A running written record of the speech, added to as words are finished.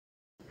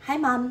Hi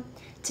Mom!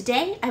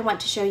 Today I want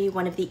to show you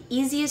one of the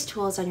easiest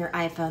tools on your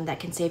iPhone that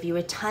can save you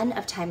a ton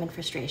of time and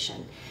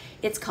frustration.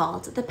 It's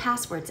called the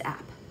Passwords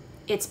app.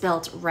 It's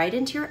built right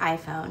into your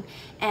iPhone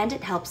and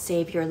it helps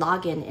save your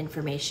login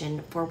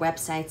information for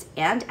websites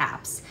and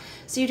apps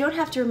so you don't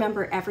have to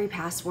remember every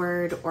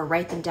password or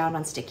write them down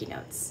on sticky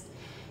notes.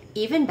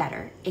 Even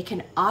better, it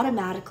can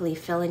automatically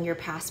fill in your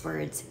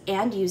passwords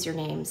and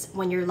usernames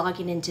when you're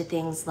logging into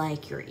things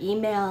like your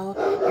email,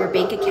 your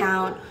bank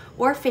account,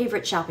 or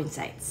favorite shopping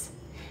sites.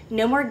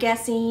 No more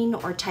guessing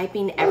or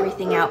typing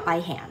everything out by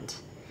hand.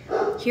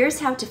 Here's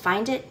how to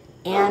find it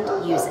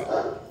and use it.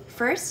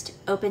 First,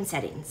 open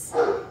Settings.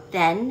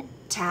 Then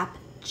tap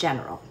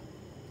General.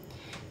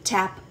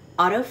 Tap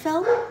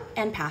Autofill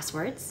and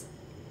Passwords.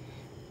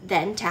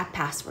 Then tap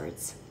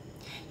Passwords.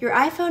 Your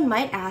iPhone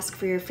might ask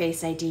for your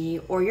Face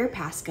ID or your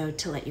passcode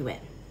to let you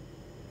in.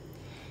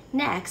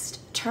 Next,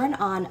 turn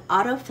on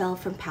Autofill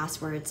from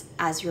Passwords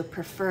as your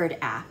preferred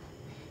app.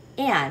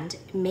 And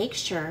make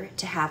sure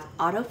to have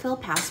autofill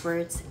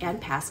passwords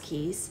and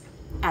passkeys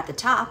at the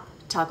top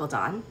toggled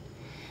on,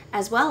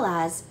 as well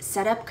as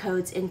set up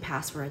codes in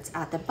passwords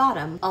at the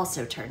bottom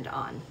also turned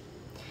on.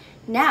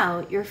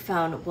 Now your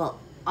phone will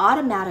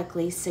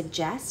automatically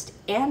suggest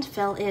and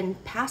fill in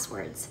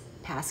passwords,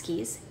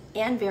 passkeys,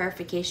 and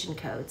verification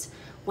codes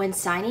when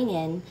signing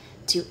in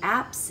to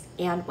apps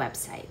and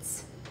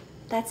websites.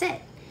 That's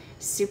it.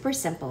 Super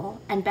simple,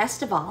 and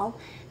best of all,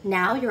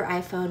 now your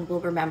iPhone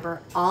will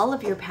remember all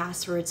of your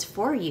passwords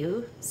for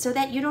you so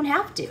that you don't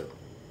have to.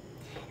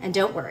 And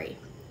don't worry,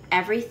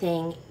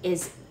 everything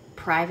is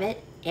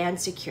private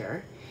and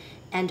secure,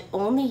 and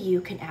only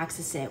you can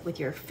access it with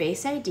your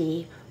Face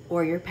ID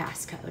or your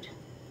passcode.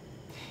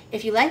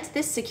 If you liked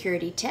this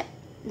security tip,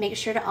 make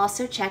sure to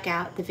also check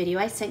out the video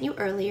I sent you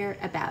earlier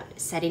about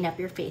setting up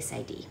your Face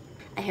ID.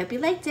 I hope you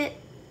liked it.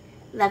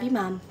 Love you,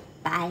 Mom.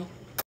 Bye.